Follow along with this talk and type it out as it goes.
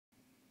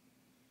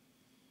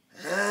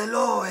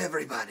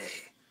everybody.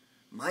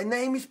 My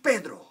name is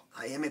Pedro.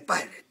 I am a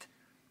pirate.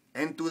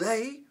 And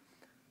today,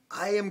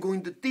 I am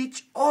going to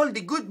teach all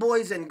the good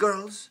boys and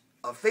girls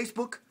of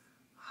Facebook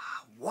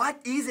what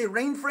is a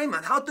rain frame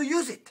and how to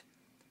use it.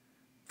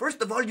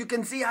 First of all, you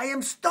can see I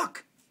am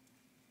stuck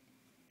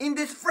in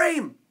this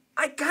frame.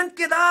 I can't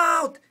get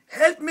out.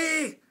 Help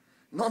me.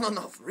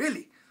 No,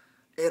 really.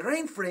 A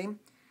rain frame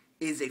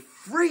is a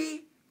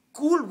free,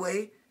 cool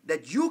way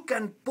that you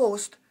can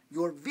post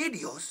your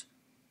videos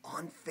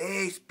on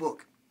Facebook.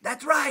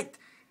 That's right.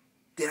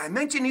 Did I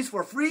mention it's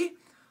for free?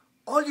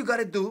 All you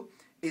gotta do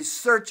is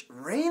search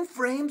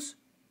Rainframes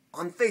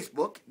on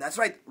Facebook. That's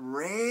right,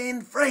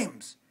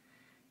 Rainframes.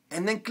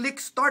 And then click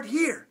Start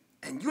Here,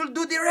 and you'll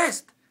do the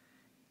rest.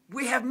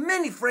 We have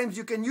many frames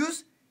you can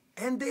use,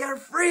 and they are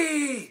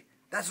free.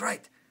 That's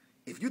right.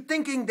 If you're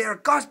thinking they're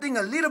costing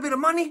a little bit of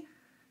money,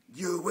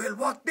 you will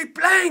walk the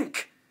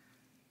plank.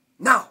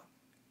 Now,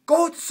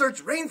 go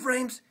search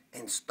Rainframes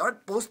and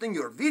start posting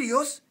your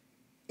videos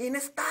in a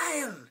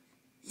style.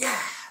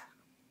 Yeah.